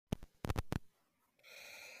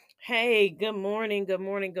Hey, good morning, good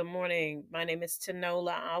morning, good morning. My name is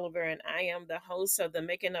Tanola Oliver, and I am the host of the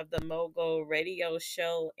Making of the Mogul radio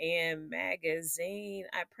show and magazine.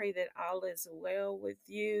 I pray that all is well with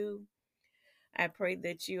you. I pray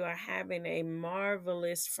that you are having a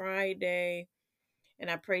marvelous Friday,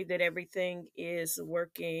 and I pray that everything is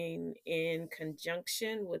working in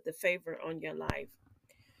conjunction with the favor on your life.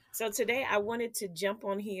 So today I wanted to jump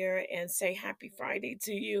on here and say happy Friday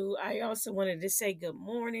to you. I also wanted to say good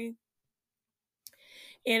morning.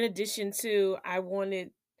 In addition to, I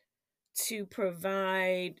wanted to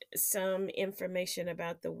provide some information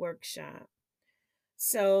about the workshop.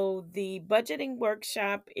 So, the budgeting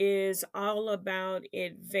workshop is all about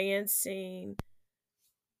advancing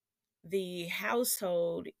the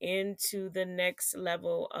household into the next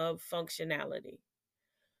level of functionality.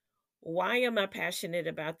 Why am I passionate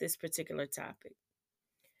about this particular topic?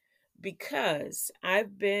 Because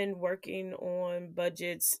I've been working on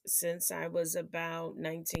budgets since I was about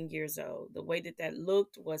 19 years old. The way that that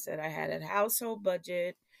looked was that I had a household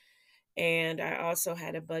budget and I also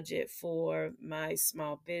had a budget for my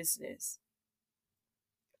small business.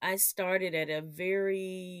 I started at a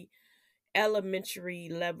very elementary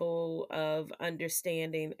level of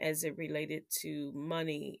understanding as it related to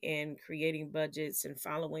money and creating budgets and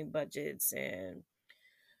following budgets and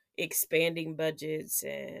expanding budgets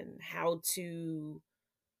and how to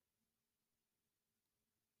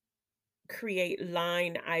create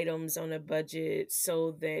line items on a budget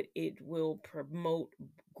so that it will promote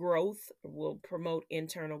growth, will promote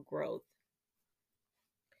internal growth.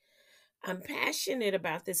 I'm passionate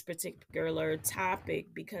about this particular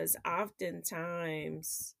topic because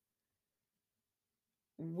oftentimes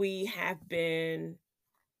we have been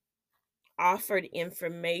offered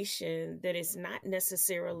information that is not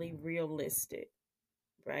necessarily realistic,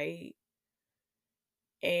 right?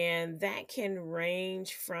 And that can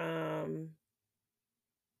range from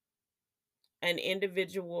an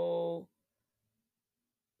individual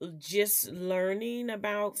just learning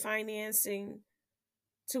about financing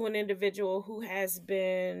to an individual who has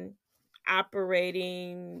been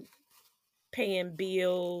operating, paying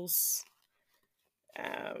bills,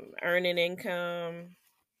 earning income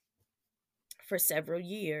for several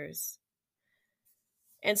years.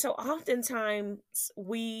 And so oftentimes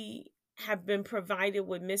we have been provided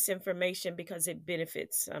with misinformation because it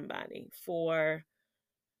benefits somebody for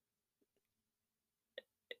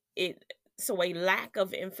it. So a lack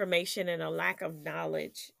of information and a lack of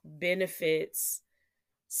knowledge benefits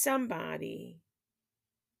somebody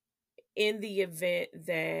in the event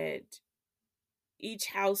that each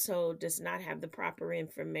household does not have the proper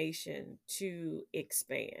information to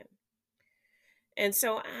expand. And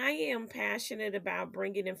so I am passionate about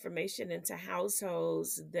bringing information into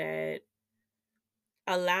households that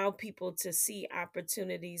allow people to see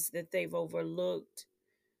opportunities that they've overlooked,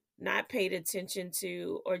 not paid attention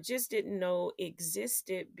to, or just didn't know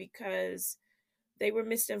existed because they were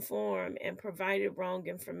misinformed and provided wrong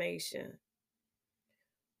information.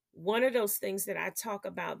 One of those things that I talk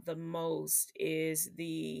about the most is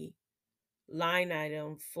the line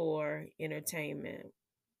item for entertainment.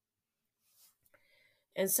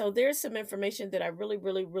 And so there's some information that I really,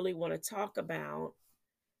 really, really want to talk about.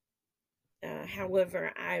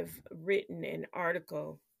 However, I've written an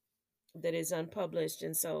article that is unpublished.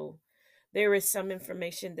 And so there is some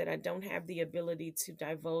information that I don't have the ability to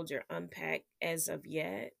divulge or unpack as of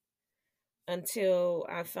yet until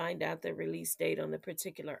I find out the release date on the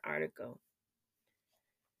particular article.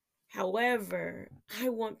 However, I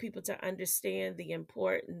want people to understand the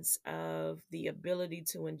importance of the ability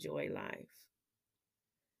to enjoy life.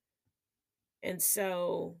 And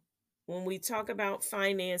so when we talk about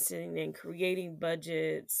financing and creating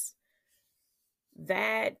budgets,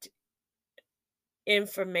 that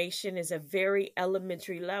information is a very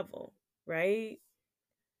elementary level, right?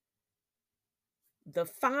 The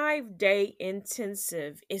 5 day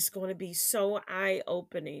intensive is going to be so eye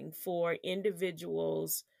opening for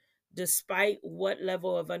individuals, despite what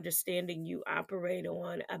level of understanding you operate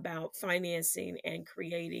on about financing and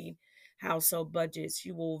creating household budgets.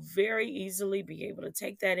 You will very easily be able to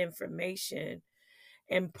take that information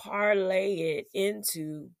and parlay it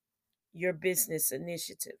into your business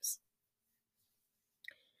initiatives.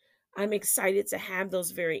 I'm excited to have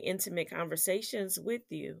those very intimate conversations with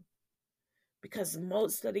you because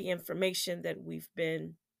most of the information that we've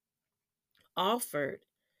been offered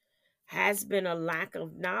has been a lack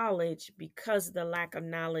of knowledge because the lack of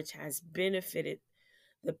knowledge has benefited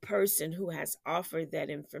the person who has offered that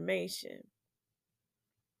information.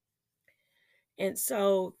 And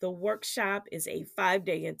so the workshop is a 5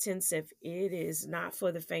 day intensive. It is not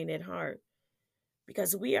for the faint at heart.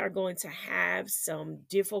 because we are going to have some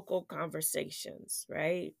difficult conversations,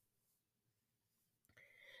 right?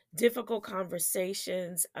 Difficult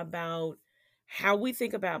conversations about how we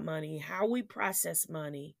think about money, how we process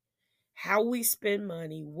money, how we spend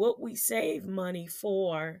money, what we save money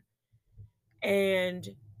for, and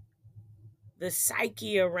the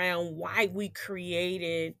psyche around why we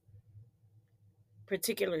created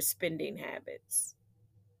particular spending habits,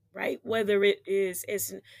 right? Whether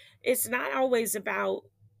it's not always about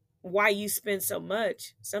why you spend so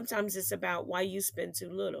much. Sometimes it's about why you spend too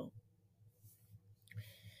little.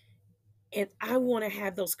 And I want to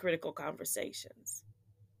have those critical conversations.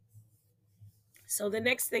 So the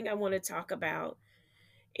next thing I want to talk about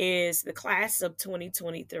is the class of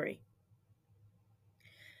 2023.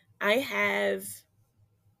 I have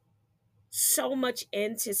so much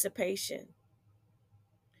anticipation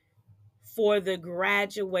for the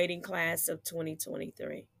graduating class of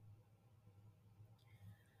 2023.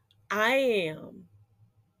 I am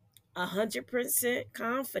 100%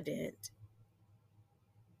 confident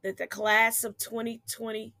that the class of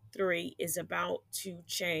 2023 is about to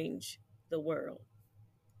change the world.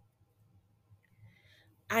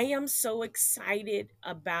 I am so excited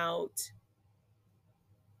about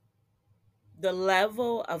the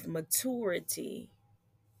level of maturity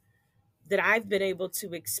that I've been able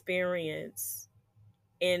to experience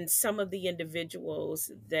in some of the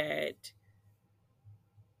individuals that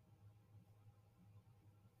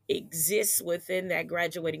exist within that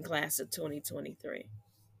graduating class of 2023.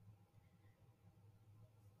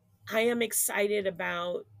 I am excited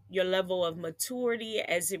about your level of maturity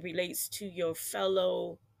as it relates to your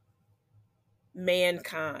fellow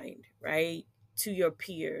mankind, right? To your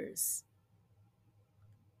peers.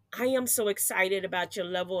 I am so excited about your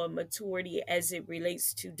level of maturity as it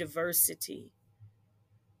relates to diversity.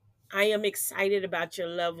 I am excited about your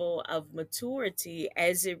level of maturity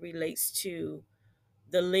as it relates to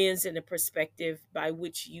the lens and the perspective by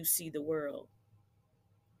which you see the world.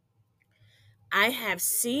 I have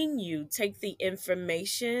seen you take the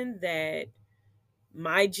information that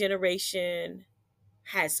my generation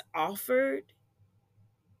has offered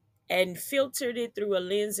and filtered it through a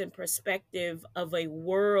lens and perspective of a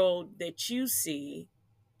world that you see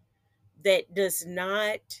that does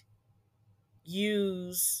not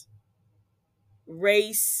use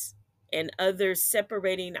race and other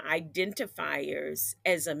separating identifiers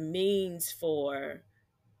as a means for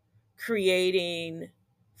creating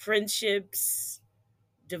friendships,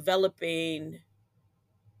 developing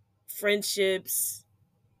friendships,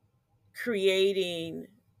 creating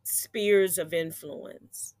spheres of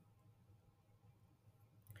influence.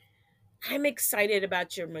 I'm excited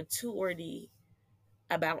about your maturity,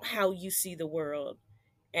 about how you see the world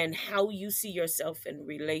and how you see yourself in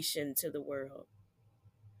relation to the world.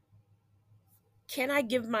 Can I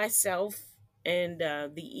give myself and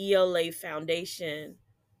the ELA Foundation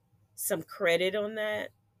some credit on that?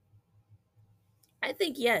 I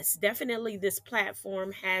think, yes, definitely this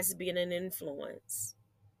platform has been an influence.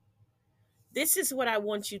 This is what I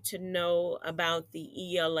want you to know about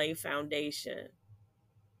the ELA Foundation.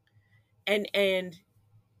 And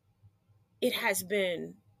it has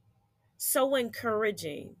been so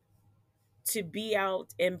encouraging to be out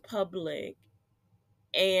in public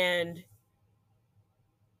and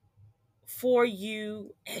for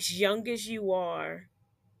you, as young as you are,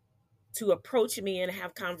 to approach me and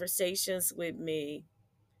have conversations with me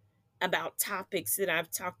about topics that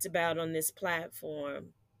I've talked about on this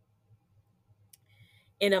platform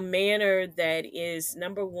in a manner that is,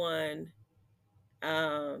 number one,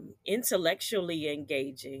 intellectually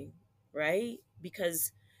engaging, right?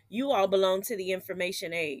 Because you all belong to the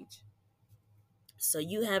information age. So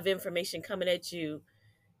you have information coming at you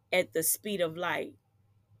at the speed of light.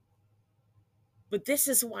 But this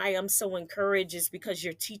is why I'm so encouraged, is because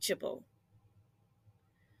you're teachable.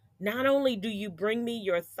 Not only do you bring me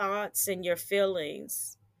your thoughts and your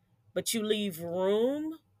feelings, but you leave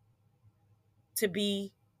room to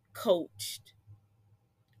be coached.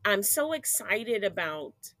 I'm so excited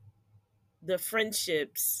about the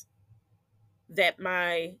friendships that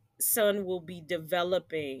my son will be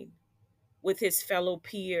developing with his fellow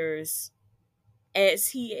peers as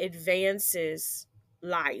he advances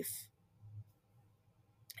life,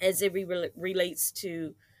 as it relates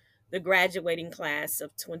to the graduating class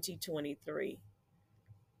of 2023.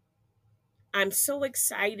 I'm so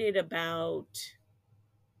excited about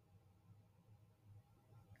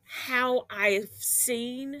how I've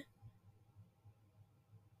seen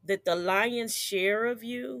that the lion's share of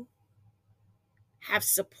you have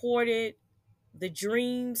supported the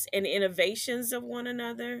dreams and innovations of one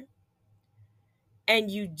another. and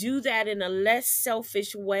you do that in a less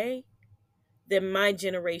selfish way than my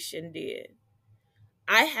generation did.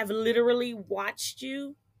 I have literally watched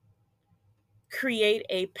you create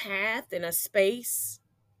a path and a space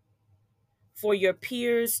for your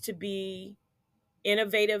peers to be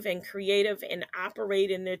innovative and creative and operate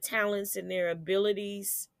in their talents and their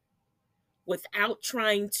abilities without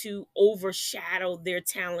trying to overshadow their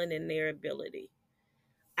talent and their ability.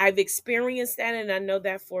 I've experienced that and I know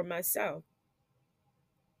that for myself.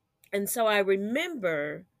 And so I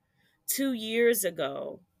remember 2 years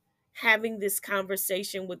ago having this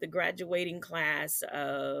conversation with the graduating class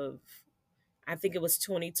of, I think it was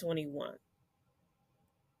 2021.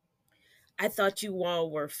 I thought you all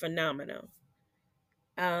were phenomenal.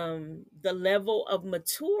 The level of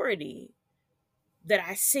maturity that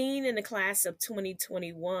I seen in the class of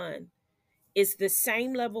 2021 is the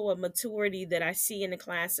same level of maturity that I see in the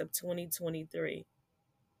class of 2023.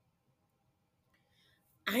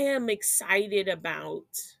 I am excited about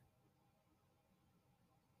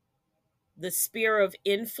the sphere of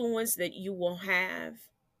influence that you will have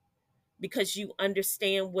because you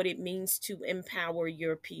understand what it means to empower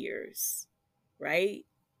your peers, right?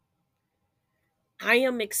 I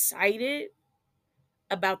am excited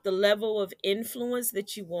about the level of influence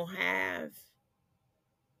that you will have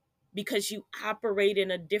because you operate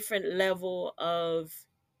in a different level of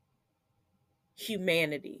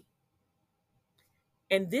humanity.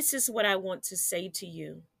 And this is what I want to say to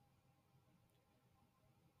you: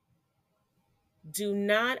 do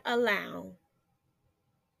not allow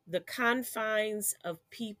the confines of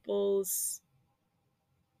people's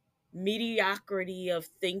mediocrity of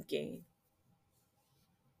thinking,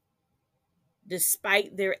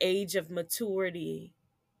 despite their age of maturity,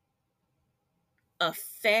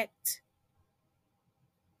 affect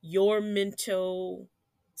your mental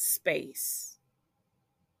space.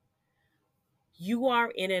 You are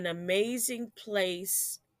in an amazing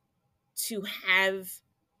place to have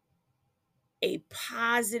a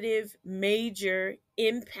positive, major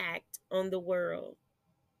impact on the world.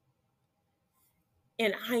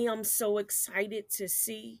 And I am so excited to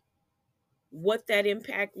see what that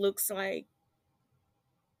impact looks like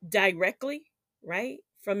directly, right?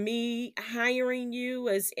 From me hiring you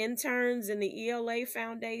as interns in the ELA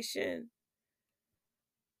Foundation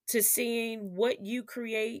to seeing what you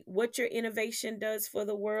create, what your innovation does for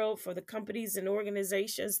the world, for the companies and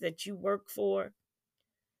organizations that you work for,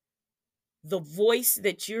 the voice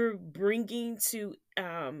that you're bringing to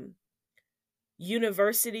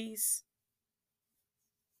universities,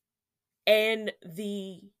 and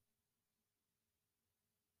the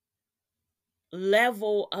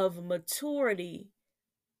level of maturity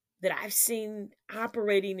that I've seen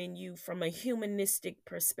operating in you from a humanistic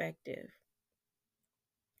perspective.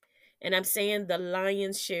 And I'm saying the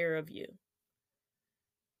lion's share of you.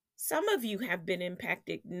 Some of you have been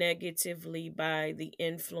impacted negatively by the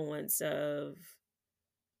influence of,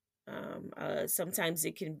 sometimes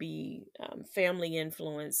it can be family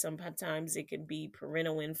influence, sometimes it can be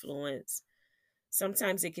parental influence,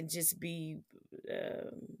 sometimes it can just be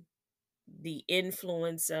um, the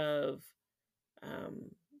influence of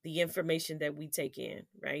um, the information that we take in,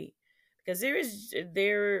 right? Because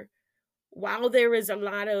while there is a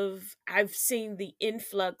lot of, I've seen the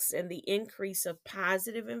influx and the increase of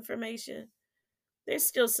positive information, there's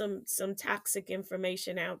still some toxic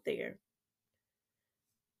information out there.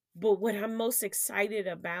 But what I'm most excited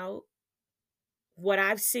about, what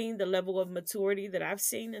I've seen, the level of maturity that I've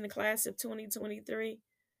seen in the class of 2023,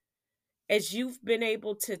 as you've been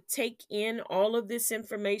able to take in all of this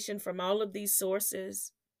information from all of these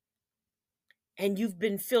sources, and you've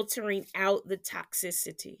been filtering out the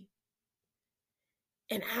toxicity.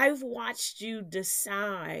 And I've watched you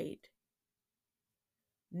decide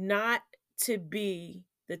not to be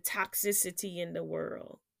the toxicity in the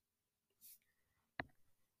world.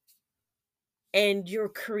 And you're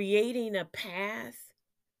creating a path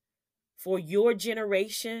for your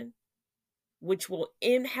generation, which will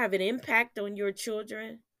have an impact on your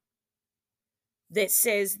children, that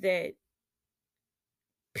says that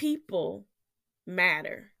people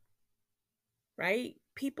matter, right?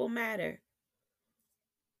 People matter.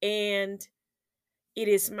 And it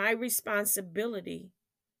is my responsibility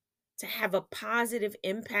to have a positive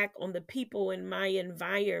impact on the people in my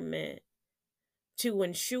environment to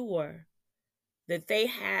ensure that they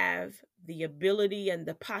have the ability and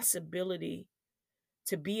the possibility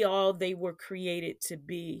to be all they were created to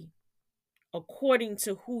be, according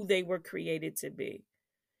to who they were created to be.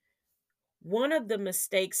 One of the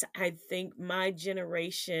mistakes I think my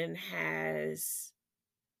generation has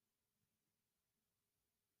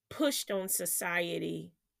pushed on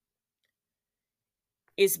society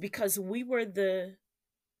is because we were the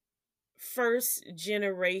first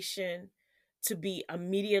generation to be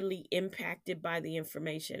immediately impacted by the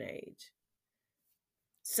information age.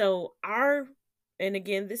 So our, and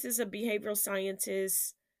again, this is a behavioral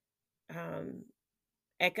scientist, um,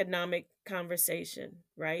 economic conversation,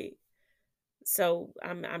 right? So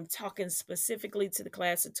I'm talking specifically to the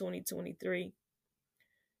class of 2023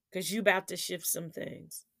 because you about to shift some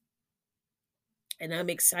things, and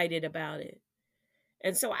I'm excited about it.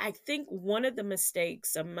 And so I think one of the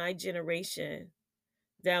mistakes of my generation,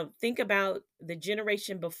 now think about the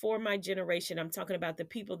generation before my generation, I'm talking about the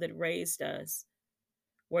people that raised us,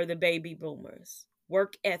 were the baby boomers.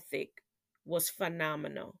 Work ethic was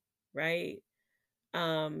phenomenal, right?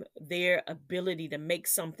 Their ability to make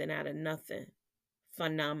something out of nothing,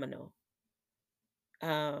 phenomenal.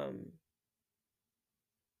 Um,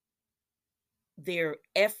 their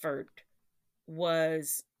effort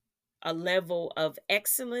was a level of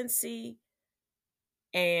excellency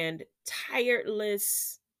and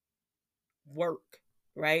tireless work,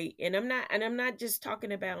 right? And I'm not just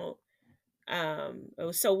talking about,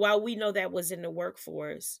 so while we know that was in the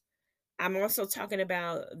workforce, I'm also talking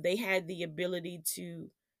about they had the ability to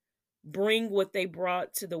bring what they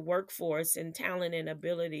brought to the workforce and talent and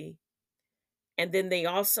ability. And then they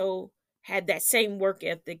also had that same work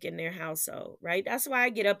ethic in their household, right? That's why I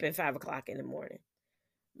get up at 5 o'clock in the morning.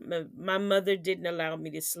 My mother didn't allow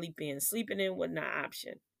me to sleep in. Sleeping in wasn't an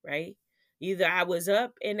option, right? Either I was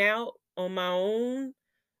up and out on my own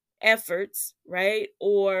efforts, right?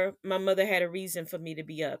 Or my mother had a reason for me to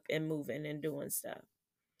be up and moving and doing stuff.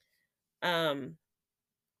 Um,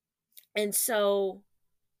 and so,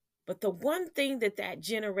 but the one thing that that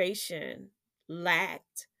generation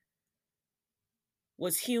lacked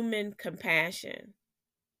was human compassion.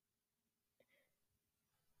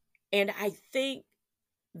 And I think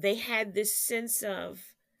they had this sense of,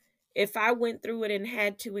 if I went through it and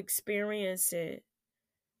had to experience it,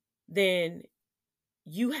 then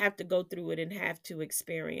you have to go through it and have to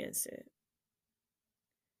experience it,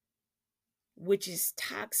 which is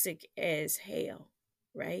toxic as hell,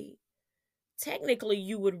 right? Technically,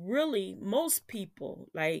 you would really, most people,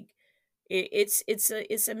 like, it's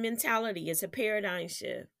a mentality, it's a paradigm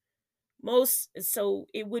shift. Most, so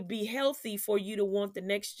it would be healthy for you to want the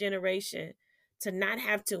next generation to not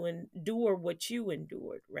have to endure what you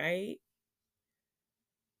endured, right?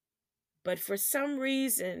 But for some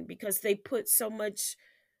reason, because they put so much,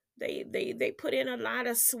 they put in a lot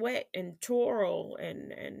of sweat and toil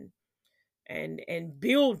and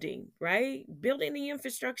building, right? Building the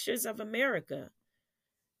infrastructures of America.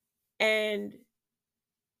 And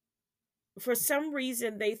for some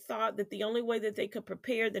reason, they thought that the only way that they could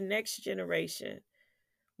prepare the next generation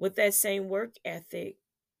with that same work ethic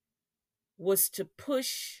was to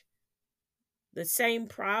push the same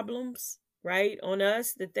problems, right, on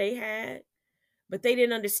us that they had. But they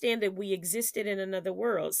didn't understand that we existed in another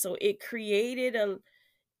world. So it created a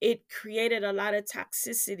lot of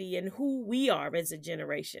toxicity in who we are as a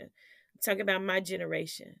generation. I'm talking about my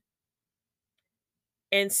generation.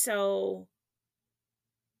 And so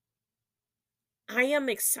I am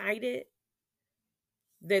excited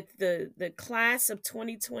that the class of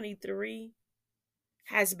 2023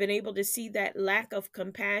 has been able to see that lack of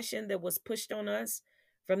compassion that was pushed on us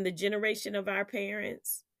from the generation of our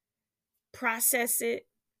parents, process it,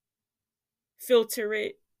 filter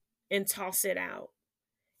it, and toss it out.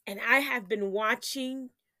 And I have been watching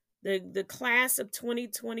the class of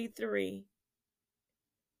 2023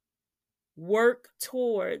 work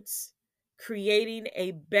towards creating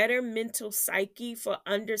a better mental psyche for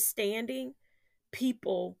understanding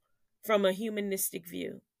people from a humanistic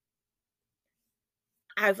view.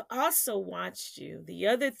 I've also watched you. The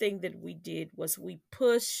other thing that we did was we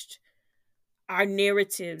pushed our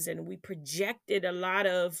narratives and we projected a lot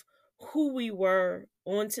of who we were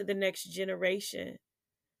onto the next generation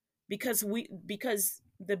because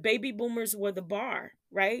the baby boomers were the bar,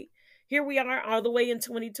 right? Here we are all the way in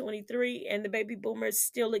 2023 and the baby boomers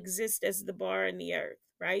still exist as the bar in the earth,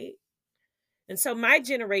 right? And so my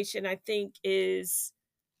generation, I think, is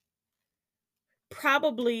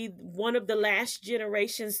probably one of the last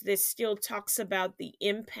generations that still talks about the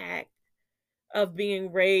impact of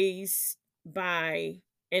being raised by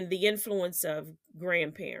and the influence of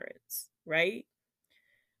grandparents, right?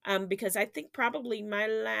 Because I think probably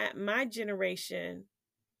my generation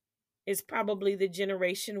is probably the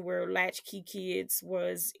generation where latchkey kids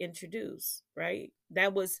was introduced, right?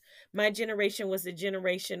 That was, my generation was the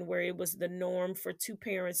generation where it was the norm for two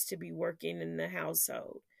parents to be working in the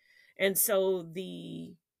household. And so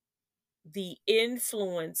the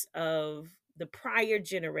influence of the prior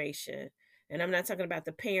generation, and I'm not talking about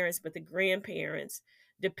the parents, but the grandparents,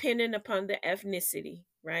 depending upon the ethnicity,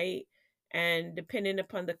 right? And depending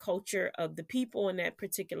upon the culture of the people in that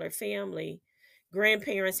particular family,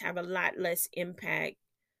 grandparents have a lot less impact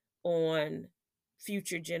on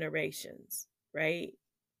future generations, right?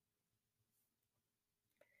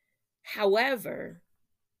 However,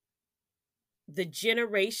 the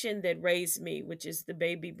generation that raised me, which is the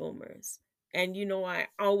baby boomers, and I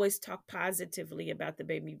always talk positively about the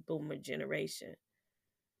baby boomer generation.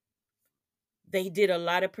 They did a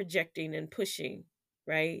lot of projecting and pushing,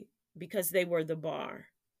 right? Because they were the bar.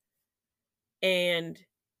 And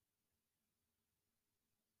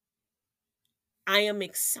I am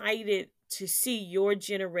excited to see your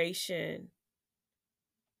generation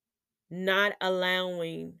not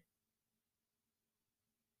allowing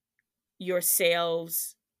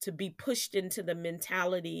yourselves to be pushed into the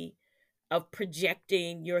mentality of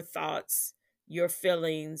projecting your thoughts, your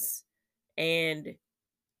feelings, and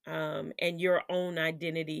your own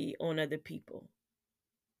identity on other people.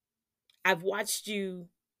 I've watched you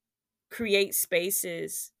create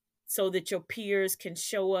spaces so that your peers can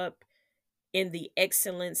show up in the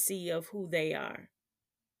excellency of who they are.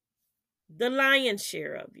 The lion's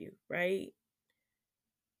share of you, right?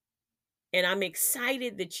 And I'm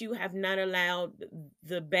excited that you have not allowed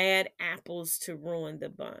the bad apples to ruin the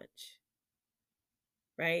bunch,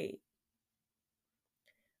 right?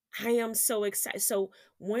 I am so excited. So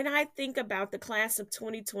when I think about the class of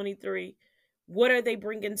 2023, what are they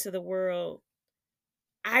bringing to the world?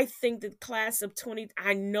 I think the class of 20,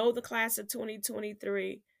 I know the class of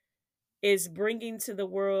 2023 is bringing to the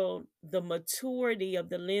world the maturity of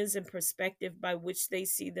the lens and perspective by which they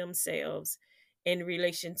see themselves in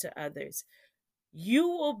relation to others. You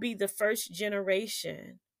will be the first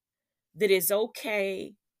generation that is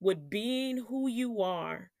okay with being who you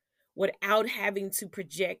are without having to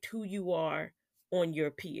project who you are on your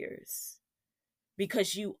peers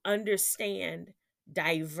because you understand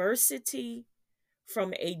diversity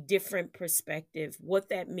from a different perspective, what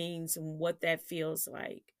that means and what that feels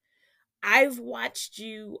like. I've watched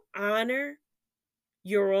you honor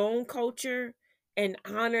your own culture and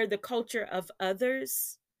honor the culture of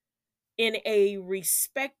others in a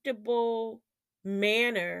respectable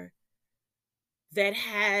manner that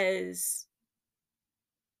has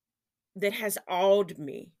awed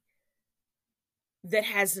me, that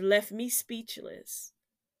has left me speechless.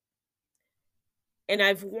 And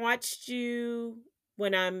I've watched you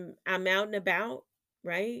when I'm out and about,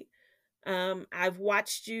 right? I've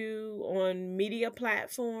watched you on media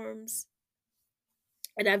platforms,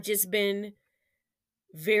 and I've just been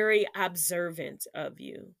very observant of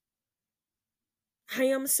you. I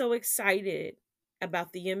am so excited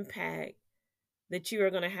about the impact that you are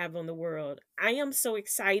going to have on the world. I am so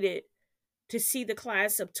excited to see the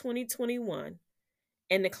class of 2021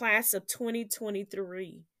 and the class of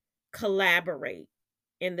 2023 collaborate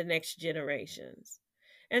in the next generations.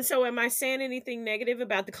 And so, am I saying anything negative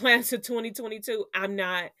about the class of 2022? I'm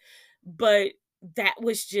not. But that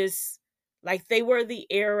was just like they were the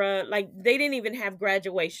era, like they didn't even have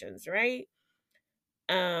graduations, right?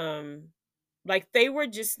 Um, like they were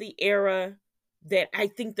just the era that I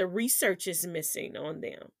think the research is missing on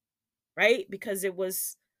them, right? Because it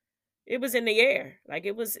was in the air, like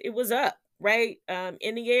it was up, right?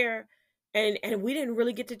 In the air, and we didn't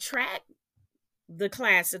really get to track the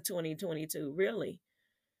class of 2022, really.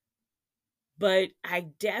 But I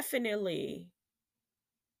definitely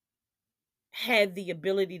had the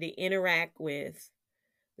ability to interact with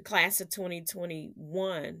the class of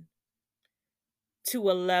 2021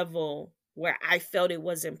 to a level where I felt it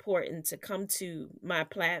was important to come to my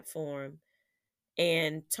platform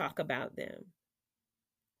and talk about them.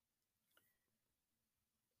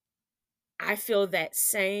 I feel that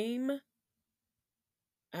same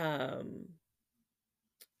um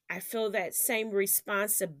I feel that same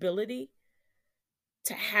responsibility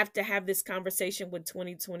to have this conversation with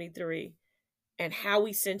 2023 and how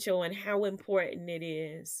essential and how important it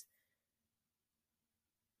is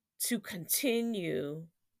to continue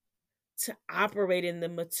to operate in the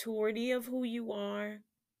maturity of who you are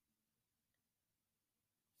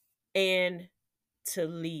and to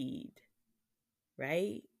lead,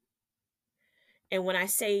 right? And when I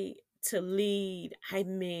say to lead, I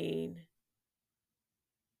mean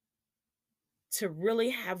to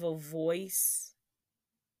really have a voice,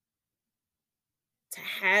 to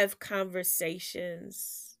have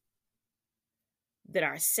conversations that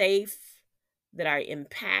are safe, that are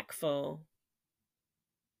impactful,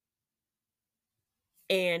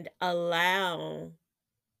 and allow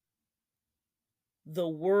the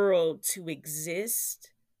world to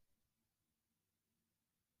exist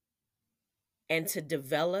and to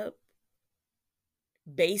develop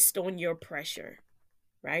based on your pressure,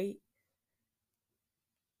 right?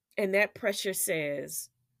 And that pressure says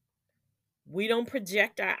we don't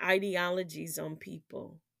project our ideologies on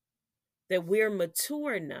people, that we're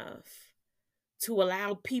mature enough to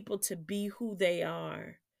allow people to be who they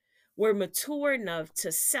are. We're mature enough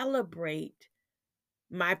to celebrate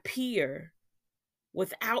my peer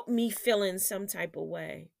without me feeling some type of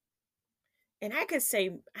way. And I could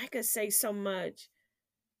say so much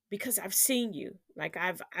because I've seen you. Like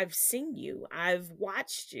I've seen you. I've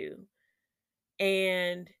watched you.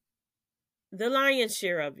 And the lion's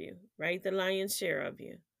share of you, right? The lion's share of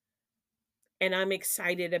you. And I'm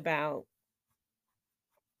excited about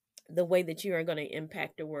the way that you are going to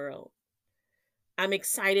impact the world. I'm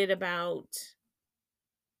excited about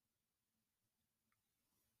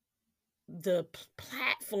the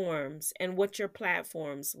platforms and what your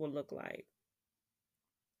platforms will look like,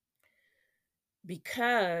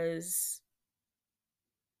 because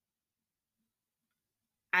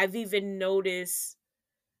I've even noticed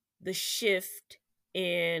the shift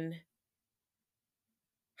in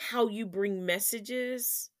how you bring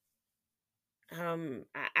messages.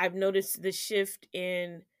 I've noticed the shift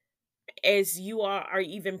in, as you are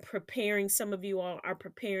even preparing, some of you all are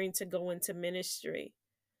preparing to go into ministry.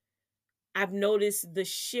 I've noticed the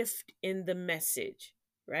shift in the message,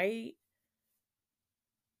 right?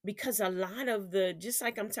 Because a lot of the, just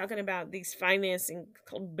like I'm talking about these financing,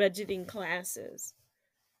 budgeting classes,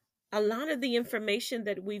 a lot of the information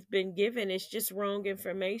that we've been given is just wrong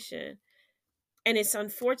information. And it's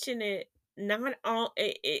unfortunate. Not all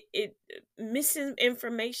it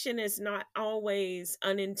misinformation is not always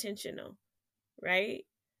unintentional, right?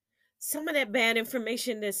 Some of that bad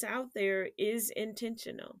information that's out there is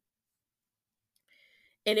intentional,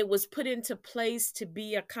 and it was put into place to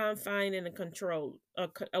be a confine and a control,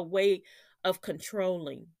 a way of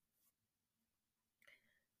controlling.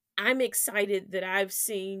 I'm excited that I've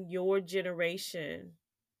seen your generation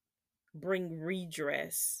bring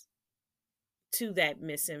redress to that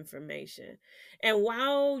misinformation. And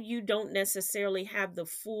while you don't necessarily have the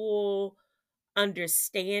full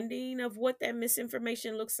understanding of what that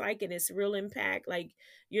misinformation looks like and its real impact, like,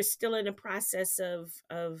 you're still in the process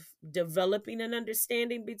of developing an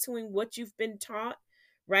understanding between what you've been taught,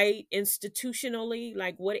 right, institutionally,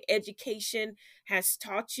 like what education has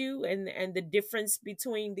taught you, and the difference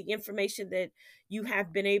between the information that you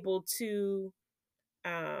have been able to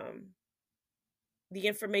um the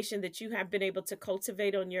information that you have been able to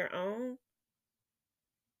cultivate on your own,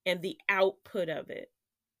 and the output of it.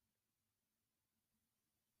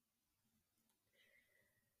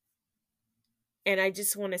 And I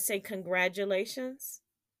just want to say congratulations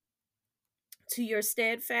to your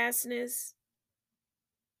steadfastness,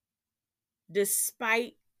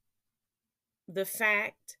 despite the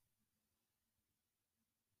fact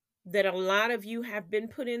that a lot of you have been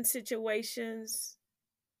put in situations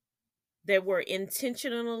that were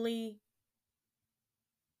intentionally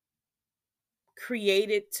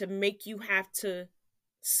created to make you have to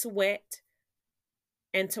sweat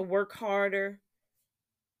and to work harder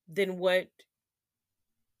than what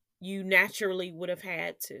you naturally would have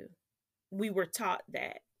had to. We were taught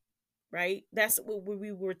that, right? That's what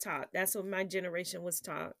we were taught. That's what my generation was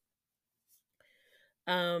taught.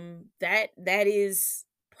 That is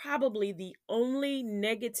probably the only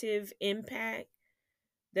negative impact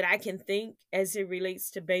that I can think as it relates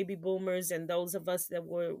to baby boomers and those of us that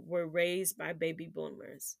were raised by baby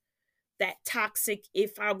boomers. That toxic,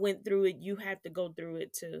 if I went through it, you have to go through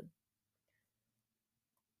it too.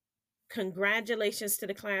 Congratulations to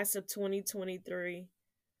the class of 2023.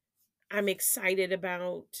 I'm excited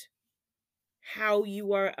about how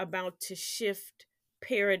you are about to shift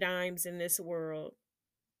paradigms in this world.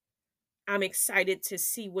 I'm excited to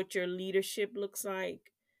see what your leadership looks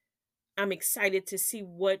like. I'm excited to see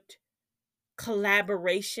what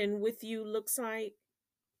collaboration with you looks like.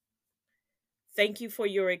 Thank you for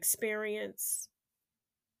your experience.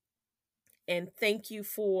 And thank you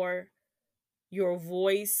for your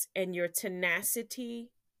voice and your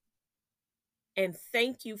tenacity. And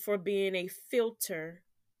thank you for being a filter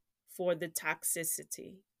for the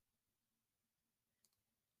toxicity.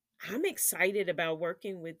 I'm excited about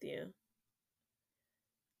working with you.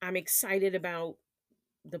 I'm excited about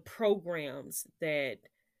the programs that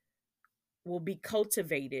will be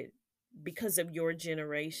cultivated because of your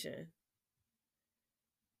generation.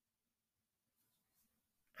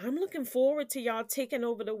 I'm looking forward to y'all taking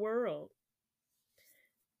over the world.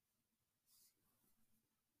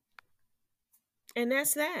 And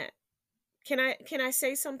that's that. Can I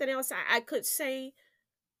say something else? I could say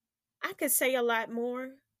a lot more,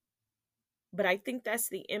 But I think that's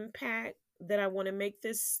the impact that I want to make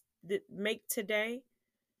today,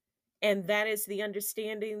 and that is the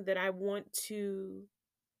understanding that um,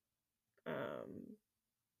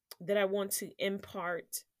 I want to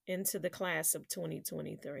impart into the class of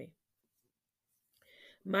 2023.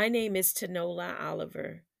 My name is Tanola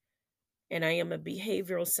Oliver, and I am a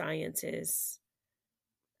behavioral scientist.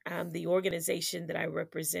 The organization that I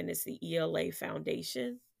represent is the ELA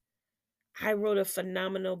Foundation. I wrote a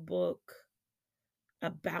phenomenal book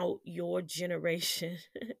about your generation.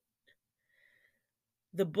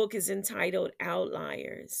 The book is entitled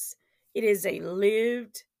Outliers. It is a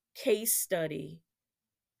lived case study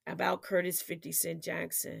about Curtis 50 Cent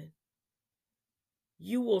Jackson.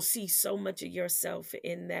 You will see so much of yourself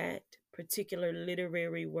in that particular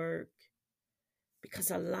literary work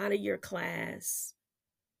because a lot of your class,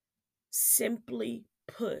 simply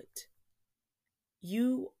put,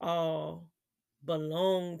 you all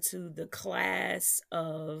belong to the class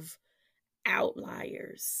of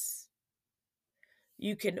outliers.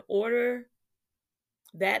 You can order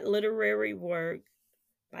that literary work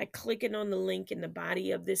by clicking on the link in the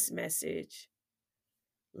body of this message.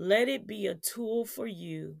 Let it be a tool for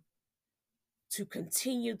you to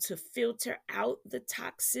continue to filter out the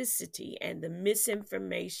toxicity and the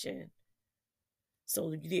misinformation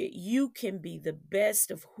so that you can be the best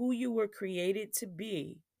of who you were created to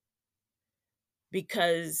be,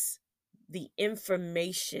 because the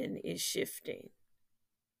information is shifting.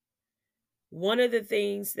 One of the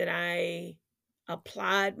things that I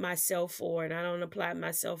applied myself for, and I don't apply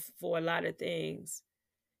myself for a lot of things,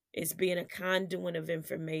 is being a conduit of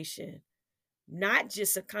information. Not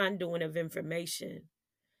just a conduit of information,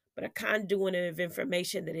 but a conduit of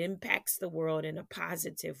information that impacts the world in a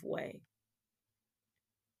positive way.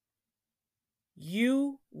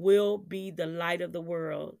 You will be the light of the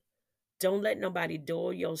world. Don't let nobody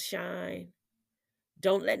dull your shine.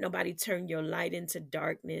 Don't let nobody turn your light into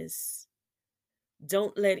darkness.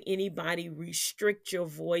 Don't let anybody restrict your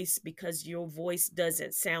voice because your voice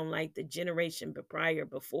doesn't sound like the generation prior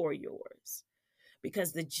before yours.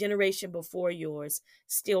 Because the generation before yours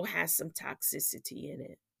still has some toxicity in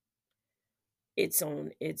it. It's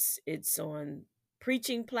on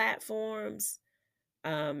preaching platforms.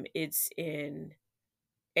 It's in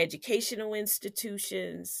educational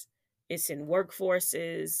institutions. It's in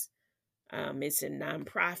workforces. It's in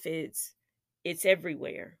nonprofits. It's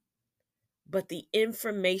everywhere. But the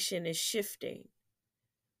information is shifting.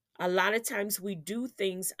 A lot of times we do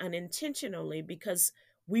things unintentionally because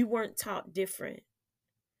we weren't taught different.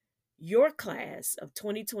 Your class of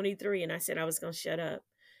 2023, and I said I was going to shut up,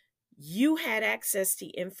 you had access to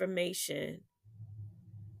information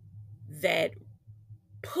that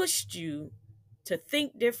pushed you to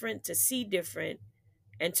think different, to see different,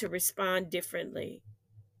 and to respond differently.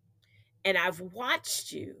 And I've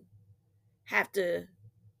watched you have to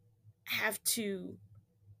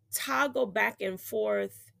toggle back and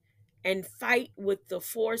forth and fight with the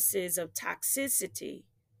forces of toxicity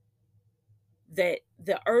that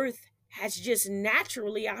the earth has just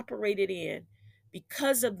naturally operated in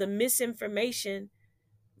because of the misinformation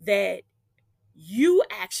that you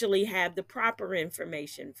actually have the proper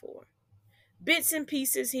information for. Bits and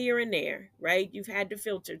pieces here and there, right? You've had to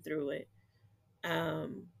filter through it.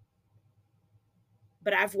 Um,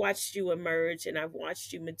 but I've watched you emerge and I've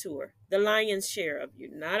watched you mature. The lion's share of you,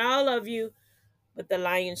 not all of you, but the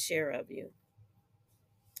lion's share of you.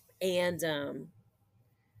 And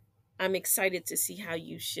I'm excited to see how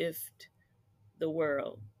you shift the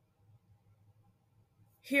world.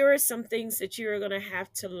 Here are some things that you're going to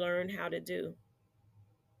have to learn how to do.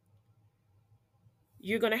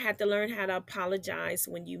 You're going to have to learn how to apologize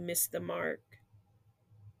when you miss the mark.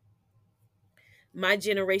 My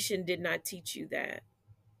generation did not teach you that.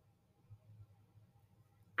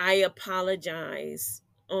 I apologize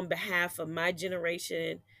on behalf of my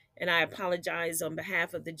generation, and I apologize on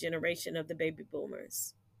behalf of the generation of the baby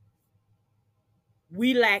boomers.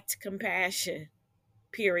 We lacked compassion,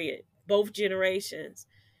 period. Both generations.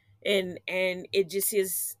 And it just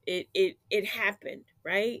is it happened,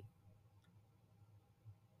 right?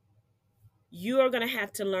 You are going to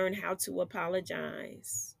have to learn how to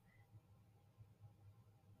apologize.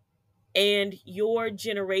 And your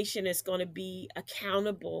generation is going to be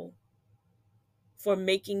accountable for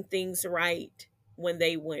making things right when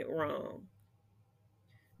they went wrong.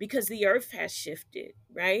 Because the earth has shifted,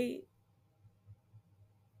 right?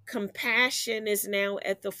 Compassion is now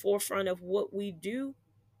at the forefront of what we do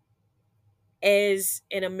as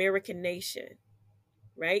an American nation,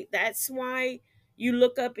 right? That's why you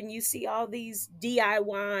look up and you see all these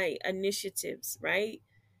DIY initiatives, right?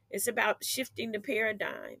 It's about shifting the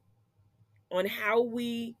paradigm. on how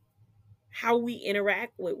we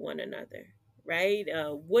interact with one another, right?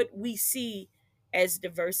 What we see as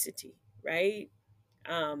diversity, right?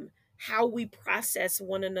 How we process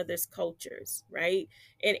one another's cultures, right?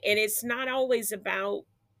 And it's not always about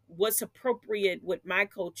what's appropriate with my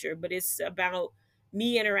culture, but it's about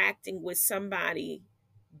me interacting with somebody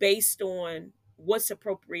based on what's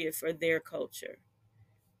appropriate for their culture.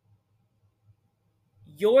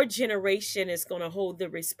 Your generation is going to hold the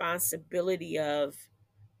responsibility of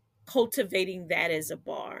cultivating that as a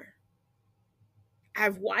bar.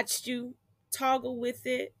 I've watched you toggle with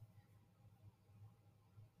it,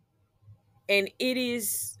 and it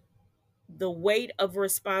is the weight of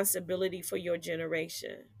responsibility for your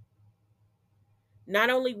generation. Not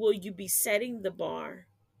only will you be setting the bar,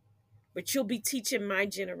 but you'll be teaching my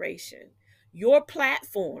generation. Your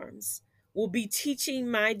platforms will be teaching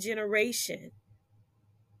my generation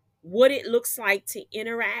what it looks like to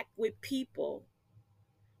interact with people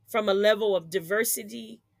from a level of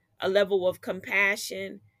diversity, a level of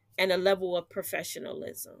compassion, and a level of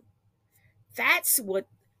professionalism. That's what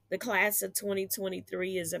the class of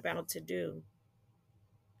 2023 is about to do.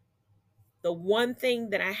 The one thing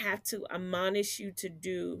that I have to admonish you to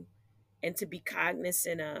do and to be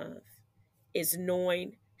cognizant of is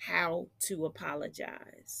knowing how to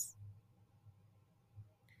apologize.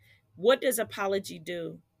 What does apology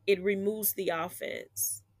do? It removes the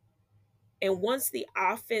offense. And once the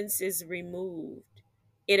offense is removed,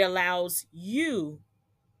 it allows you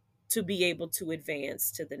to be able to advance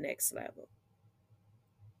to the next level.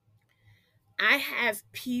 I have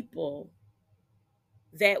people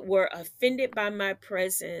that were offended by my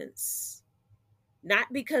presence, not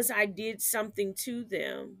because I did something to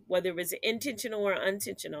them, whether it was intentional or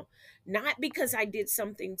unintentional, not because I did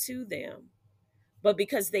something to them, but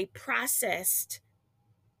because they processed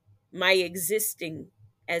my existing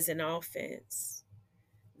as an offense.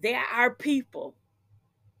 There are people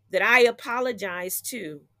that I apologize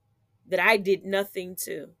to that I did nothing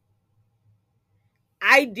to.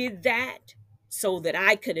 I did that so that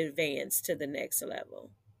I could advance to the next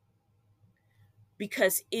level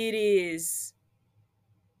because it is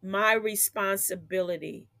my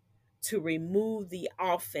responsibility to remove the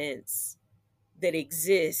offense that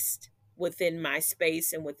exists within my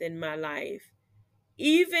space and within my life,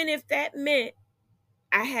 even if that meant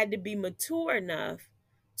I had to be mature enough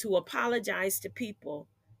to apologize to people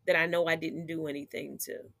that I know I didn't do anything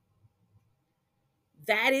to.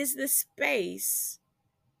 That is the space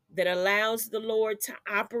that allows the Lord to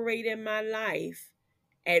operate in my life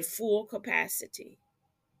at full capacity.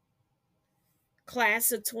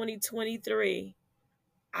 Class of 2023,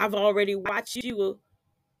 I've already watched you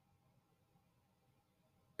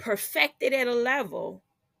perfected at a level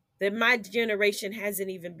that my generation hasn't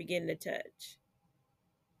even begun to touch.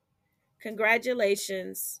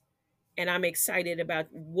 Congratulations, and I'm excited about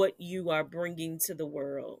what you are bringing to the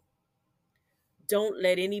world. Don't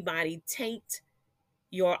let anybody taint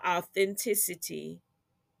your authenticity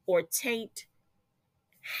or taint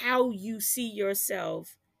how you see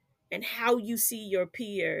yourself and how you see your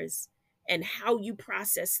peers and how you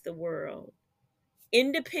process the world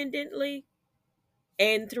independently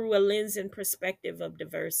and through a lens and perspective of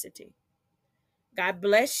diversity. God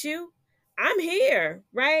bless you. I'm here,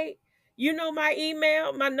 right? You know my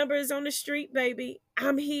email, my number is on the street, baby.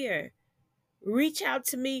 I'm here. Reach out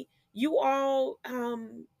to me. You all,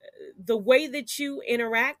 the way that you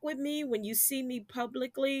interact with me when you see me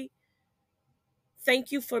publicly,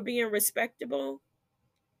 thank you for being respectable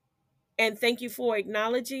and thank you for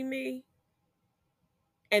acknowledging me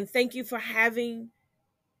and thank you for having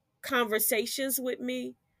conversations with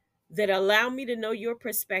me that allow me to know your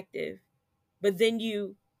perspective, but then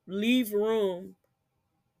you leave room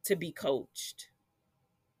to be coached.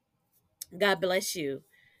 God bless you.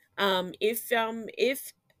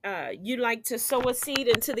 If you'd like to sow a seed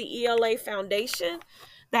into the ELA Foundation,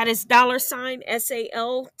 that is $SALTROOM.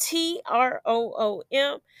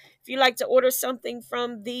 If you'd like to order something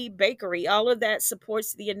from the bakery, all of that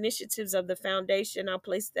supports the initiatives of the foundation. I'll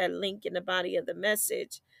place that link in the body of the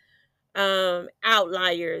message.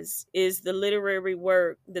 Outliers is the literary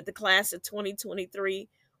work that the class of 2023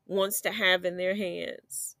 wants to have in their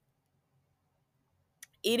hands.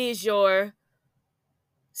 It is your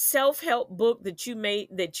self-help book that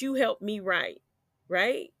you helped me write,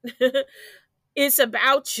 right? It's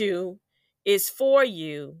about you, it's for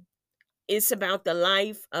you. It's about the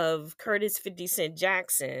life of Curtis 50 Cent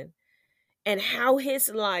Jackson and how his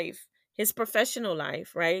life, his professional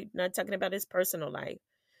life, right? Not talking about his personal life,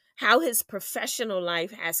 how his professional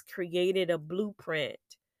life has created a blueprint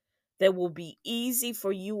that will be easy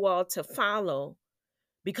for you all to follow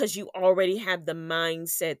because you already have the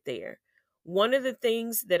mindset there. One of the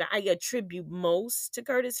things that I attribute most to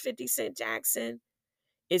Curtis 50 Cent Jackson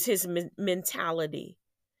is his mentality.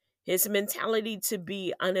 His mentality to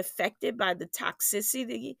be unaffected by the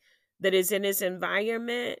toxicity that is in his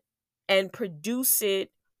environment and produce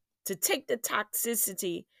it, to take the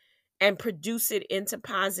toxicity and produce it into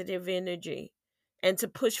positive energy and to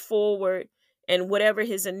push forward, and whatever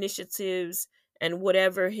his initiatives and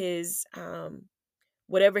whatever his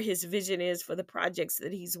vision is for the projects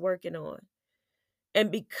that he's working on.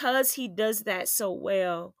 And because he does that so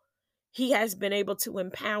well, he has been able to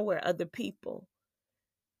empower other people.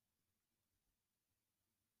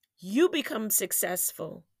 You become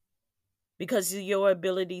successful because of your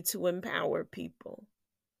ability to empower people.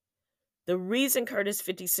 The reason Curtis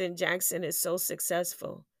 50 Cent Jackson is so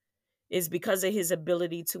successful is because of his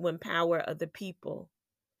ability to empower other people.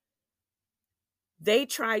 They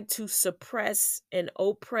tried to suppress and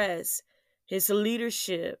oppress his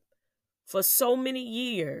leadership for so many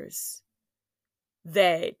years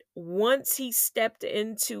that once he stepped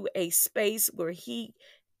into a space where he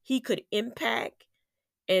could impact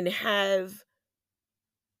and have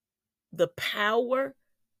the power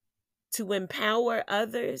to empower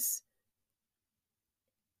others,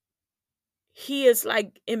 he is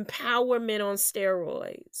like empowerment on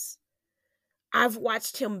steroids. I've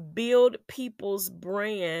watched him build people's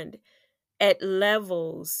brand at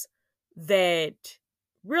levels that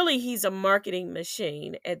really he's a marketing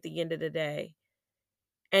machine at the end of the day.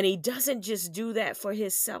 And he doesn't just do that for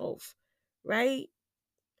himself, right?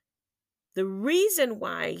 The reason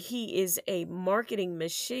why he is a marketing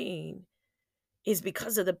machine is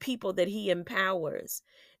because of the people that he empowers.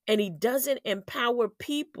 And he doesn't empower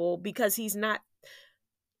people because he's not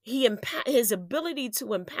his ability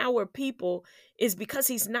to empower people is because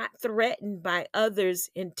he's not threatened by others'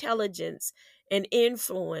 intelligence and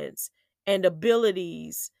influence and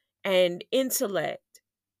abilities and intellect,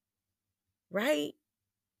 right?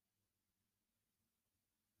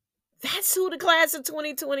 That's who the class of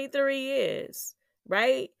 2023 is,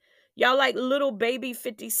 right? Y'all like little baby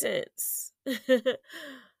 50 cents.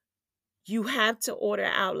 You have to order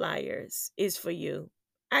Outliers is for you.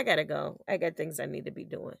 I gotta go. I got things I need to be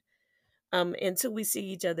doing. Until we see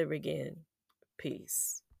each other again.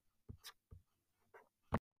 Peace.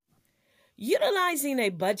 Utilizing a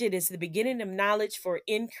budget is the beginning of knowledge for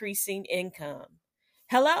increasing income.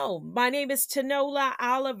 Hello, my name is Tanola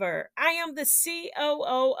Oliver. I am the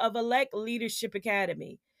COO of Elect Leadership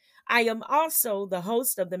Academy. I am also the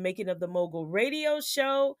host of the Making of the Mogul radio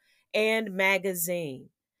show and magazine.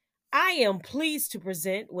 I am pleased to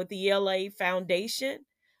present with the ELA Foundation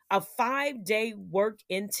a 5-day work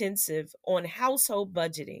intensive on household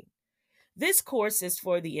budgeting. This course is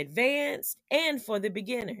for the advanced and for the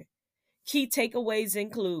beginner. Key takeaways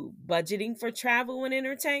include budgeting for travel and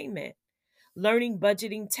entertainment, learning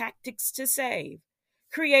budgeting tactics to save,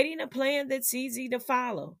 creating a plan that's easy to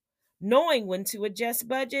follow, knowing when to adjust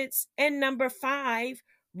budgets, and number 5,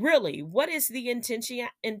 really, what is the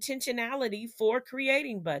intentionality for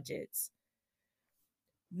creating budgets?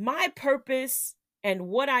 My purpose and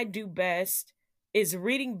what I do best is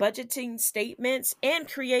reading budgeting statements and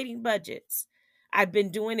creating budgets. I've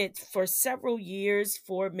been doing it for several years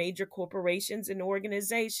for major corporations and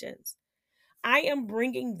organizations. I am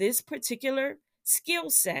bringing this particular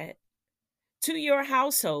skill set to your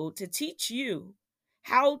household to teach you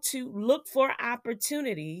how to look for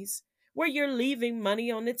opportunities where you're leaving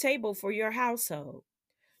money on the table for your household.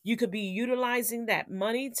 You could be utilizing that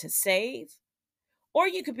money to save, or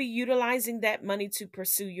you could be utilizing that money to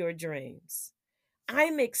pursue your dreams.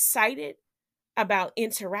 I'm excited about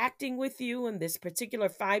interacting with you in this particular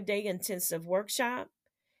 5-day intensive workshop.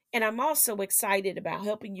 And I'm also excited about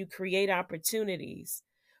helping you create opportunities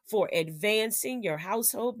for advancing your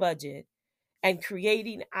household budget and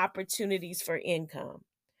creating opportunities for income.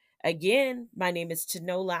 Again, my name is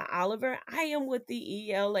Tanola Oliver. I am with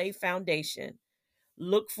the ELA Foundation.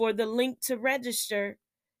 Look for the link to register,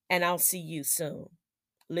 and I'll see you soon.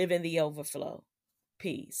 Live in the overflow.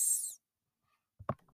 Peace.